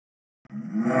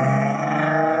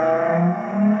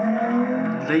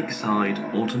Lakeside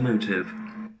Automotive.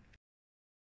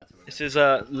 This is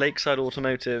Lakeside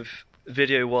Automotive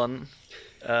Video 1.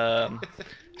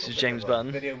 This is James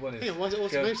Button. Video 1 is... Yeah, why is it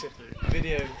automotive now?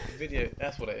 Video,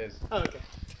 that's what it is. Oh, okay.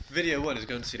 Video 1 is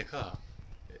going to see the car.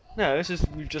 No, this is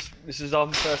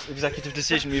our first executive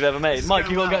decision we've ever made. Mike,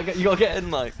 you gotta get in,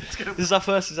 Mike. This is our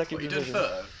first executive decision. What, you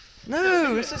doing photo?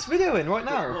 No, it's just videoing right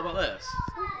now. What about this?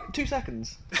 2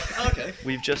 seconds. Oh, okay.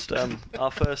 We've just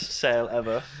our first sale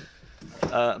ever.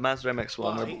 Mazda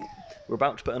MX1. We're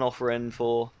about to put an offer in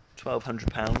for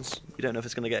 £1,200. We don't know if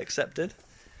it's going to get accepted.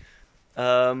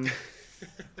 So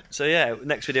yeah,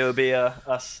 next video will be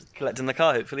us collecting the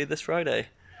car. Hopefully this Friday.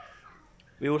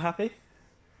 We all happy?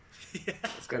 Yeah.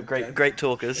 Great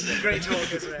talkers. Great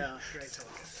talkers we are. Great talkers.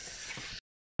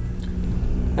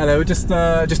 Hello, just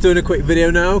doing a quick video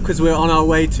now because we're on our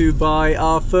way to buy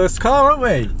our first car, aren't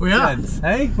we? We are.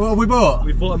 Hey, what have we bought?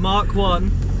 We bought a Mark 1,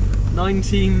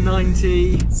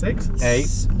 1996.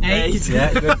 8. Yeah,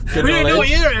 good We don't know what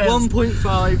year it is.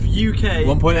 1.5 UK.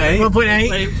 1.8.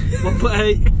 1.8.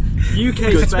 1.8 UK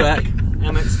Good spec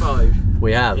MX5.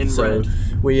 We have. In so red.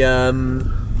 we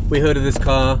heard of this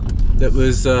car that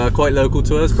was quite local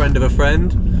to us, friend of a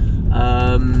friend,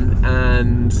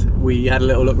 and we had a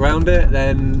little look around it,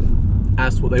 then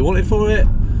asked what they wanted for it,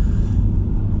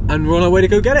 and we're on our way to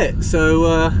go get it.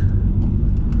 So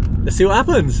let's see what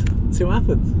happens.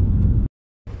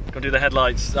 Gotta do the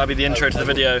headlights. That'll be the intro to the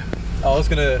video. I was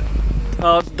gonna.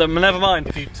 Oh, never mind.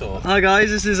 If you talk. Hi guys,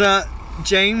 this is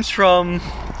James from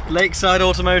Lakeside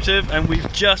Automotive, and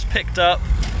we've just picked up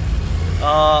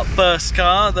our first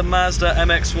car, the Mazda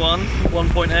MX1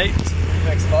 1.8.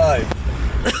 MX5.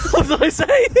 What did I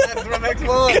say?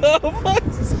 MX1.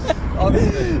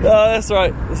 Honestly. That's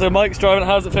right. So Mike's driving.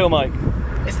 How does it feel, Mike?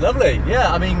 It's lovely.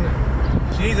 Yeah, I mean,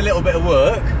 she needs a little bit of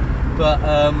work, but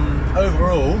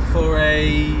overall, for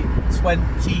a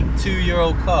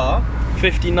 22-year-old car,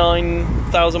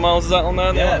 59,000 miles, is that on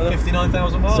there? yeah,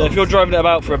 59,000 miles. So if you're driving it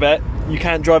about for a bit, you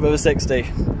can't drive over 60.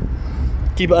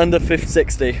 Keep it under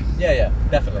 60. Yeah,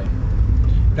 definitely.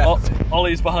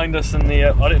 Ollie's behind us in the...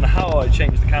 I don't know how I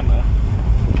changed the camera.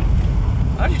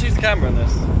 How do you choose the camera in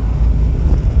this?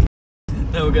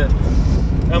 No, we're good.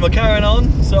 And we're carrying on,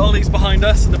 so Ollie's behind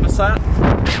us in the Passat.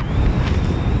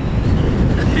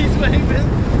 He's waving.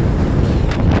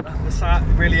 That Passat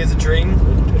really is a dream,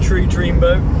 a true dream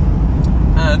boat.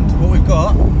 And what we've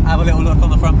got, have a little look on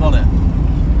the front bonnet.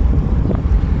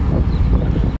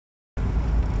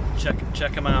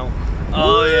 Check them out.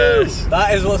 Oh yes,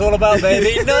 that is what it's all about,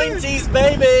 baby. 90s,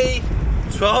 baby.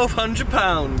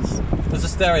 £1,200. Does the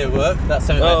stereo work? That's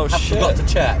something Oh, I forgot to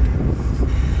check.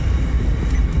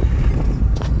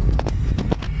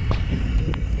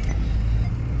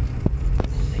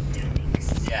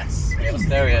 Yes, we have a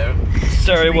stereo.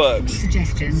 Stereo works.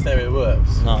 Stereo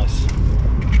works. Nice.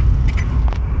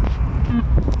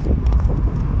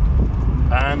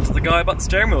 And the guy about the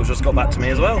steering wheel just got back to me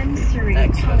as well.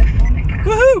 Excellent.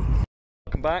 Woohoo!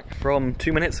 Welcome back from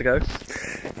 2 minutes ago,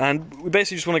 and we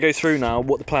basically just want to go through now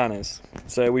what the plan is.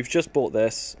 So we've just bought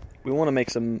this. We want to make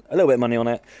a little bit of money on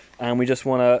it, and we just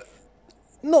want to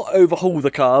not overhaul the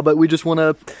car, but we just want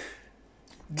to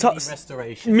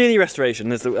Mini restoration.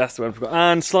 That's the word I've got.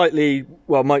 And slightly,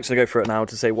 well, Mike's gonna go for it now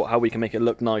to say how we can make it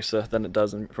look nicer than it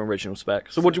does from original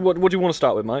spec. So what do you want to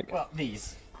start with, Mike? Well,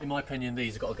 these, in my opinion,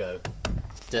 these have got to go.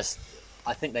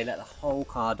 I think they let the whole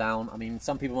car down. I mean,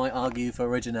 some people might argue for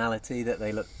originality that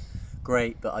they look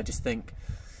great, but I just think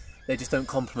they just don't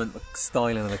complement the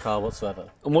styling of the car whatsoever.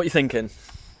 And what are you thinking?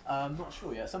 Not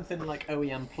sure yet. Something like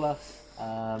OEM plus.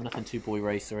 Nothing too boy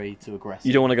racery, too aggressive.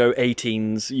 You don't want to go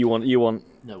 18s. You want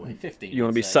no way, 15. You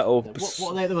want to be subtle.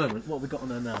 What are they at the moment? What have we got on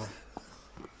there now?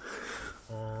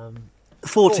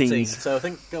 14s. So I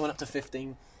think going up to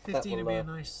 15. 15 would be a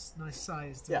nice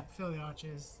size to fill the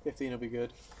arches. 15 will be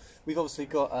good. We've obviously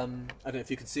got, I don't know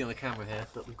if you can see on the camera here,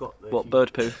 but we've got the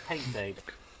bird poo? Paint fade.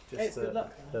 It's good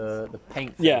luck. The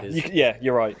paint fade yeah,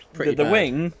 you're right. Pretty the bad.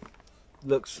 Wing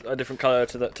looks a different colour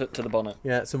to the bonnet.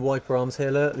 Yeah, some wiper arms here,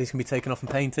 look. These can be taken off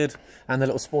and painted. And the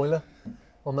little spoiler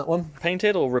on that one.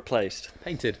 Painted or replaced?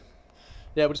 Painted.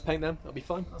 Yeah, we'll just paint them. That'll be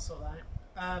fine. I'll sort that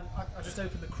out. I just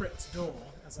opened the crypt door,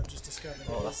 as I've just discovered.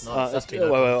 Oh, that's nice. That's wait,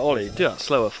 Ollie, do that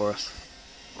slower for us.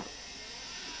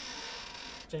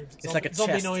 James, it's like a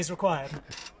zombie chest. noise required.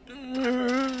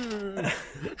 It's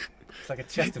like a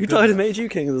chest of You died and made you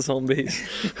king of the zombies.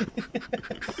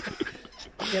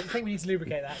 Yeah, I think we need to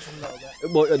lubricate that a little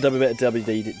bit. What, a bit of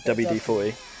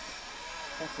WD-40.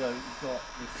 Also, you've got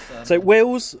this, So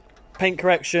wheels, paint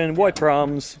correction, wiper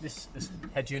arms. This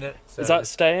head unit. So Is that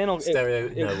staying? Or stereo?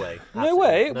 No way. No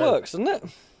way, it No. works, doesn't it?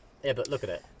 Yeah, but look at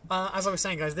it. As I was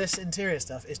saying, guys, this interior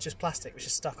stuff is just plastic, which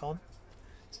is stuck on.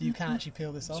 So you can actually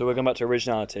peel this off. So we're going back to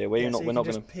originality here. We're Yeah, not. so you we're can not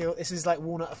just going to. peel. This is like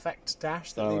walnut effect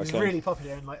dash that Oh, was okay. really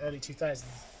popular in like early 2000s.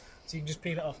 So you can just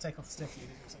peel it off, take off the sticky, and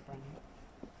it looks like brand new.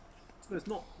 So it's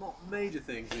not major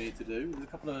things we need to do. There's a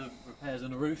couple of repairs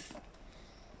on the roof.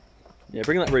 Yeah,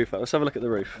 bring that roof up. Let's have a look at the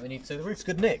roof. We need to. The roof's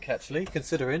good nick actually,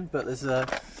 considering, but there's a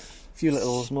few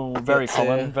little Small, very bits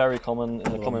common, here. very common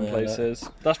in the common there, places.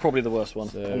 That's probably the worst one,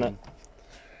 isn't it?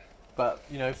 But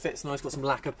you know, fits nice. Got some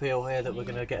lacquer peel here that we're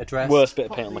going to get addressed. Worst bit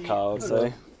of paint on the car, I would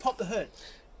say. Pop the hood.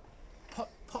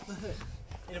 Pop the hood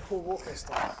in a Paul Walker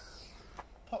style.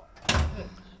 Pop the hood.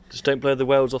 Just don't blow the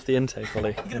welds off the intake,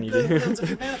 Ollie. You're When you gonna blow the do. welds off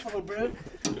your manifold, bro.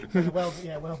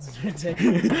 Welds is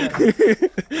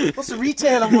ridiculous. What's the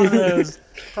retail on one of those?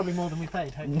 Probably more than we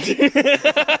paid, hopefully.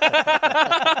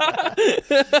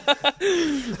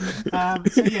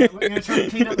 So yeah, we're going to try and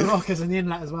clean up the rockers and the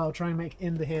inlet as well. Try and make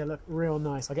in the here look real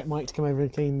nice. I'll get Mike to come over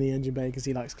and clean the engine bay because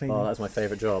he likes cleaning. Oh, that's my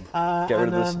favourite job. Get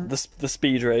rid of the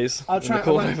speed rays. I'll in try. the I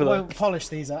corner won't, over there. won't polish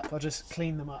these up. I'll just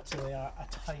clean them up so they are a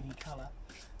tidy colour.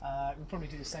 We'll probably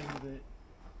do the same with the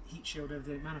heat shield over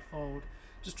the manifold.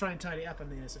 Just try and tidy it up in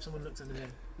there so if someone looks under there,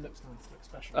 it looks nice, looks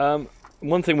special.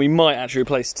 One thing we might actually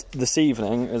replace this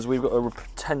evening is we've got a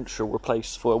potential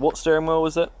replace for what steering wheel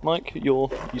was it, Mike? You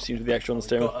seem to be the extra on the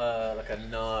steering We've wheel. got like a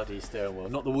Nardi steering wheel,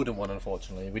 not the wooden one,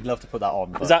 unfortunately. We'd love to put that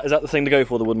on. But Is that the thing to go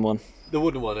for, the wooden one? the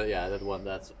wooden one? Yeah, the one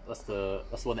that's the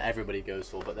one that everybody goes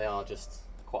for. But they are just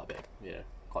quite big, you know,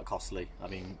 quite costly. I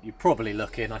mean, you're probably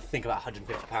looking, I think, about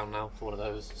 £150 now for one of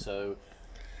those. So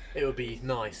it would be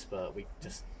nice, but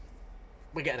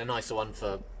we're getting a nicer one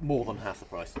for more than half the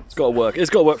price. It's got to work. It's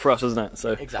got to work for us, isn't it?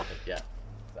 So Exactly, yeah.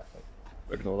 Exactly.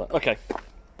 ignore that. Okay.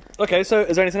 Okay. So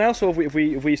is there anything else, or have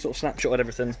we sort of snapshot at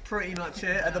everything? Pretty much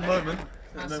it at the moment.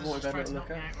 There's no That's more just we've trying ever to look knock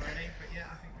me at. out already, but yeah,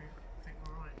 I think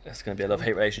we're alright. It's going to be a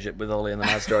love-hate relationship with Ollie and the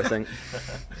Mazda, I think.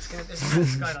 There's a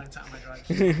Skyline sat on my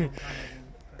drive.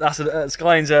 That's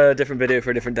Skyline's a different video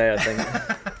for a different day, I think.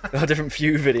 Or different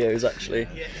few videos, actually.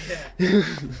 Yeah.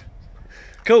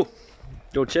 Cool.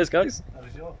 Well, cheers, guys.